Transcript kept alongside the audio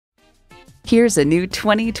Here's a new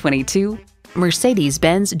 2022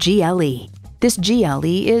 Mercedes-Benz GLE. This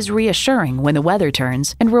GLE is reassuring when the weather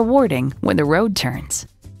turns and rewarding when the road turns.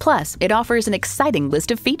 Plus, it offers an exciting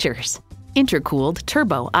list of features. Intercooled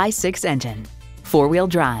turbo i6 engine, 4-wheel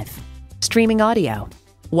drive, streaming audio,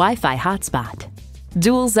 Wi-Fi hotspot,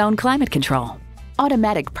 dual zone climate control,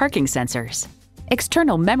 automatic parking sensors,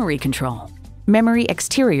 external memory control, memory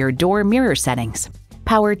exterior door mirror settings,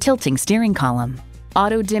 power tilting steering column,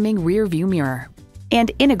 auto dimming rear view mirror,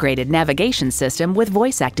 and integrated navigation system with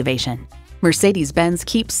voice activation. Mercedes-Benz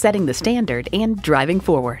keeps setting the standard and driving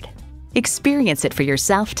forward. Experience it for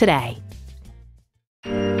yourself today.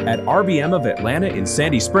 At RBM of Atlanta in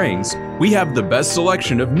Sandy Springs, we have the best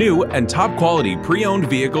selection of new and top-quality pre-owned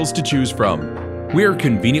vehicles to choose from. We are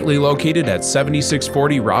conveniently located at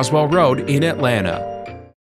 7640 Roswell Road in Atlanta.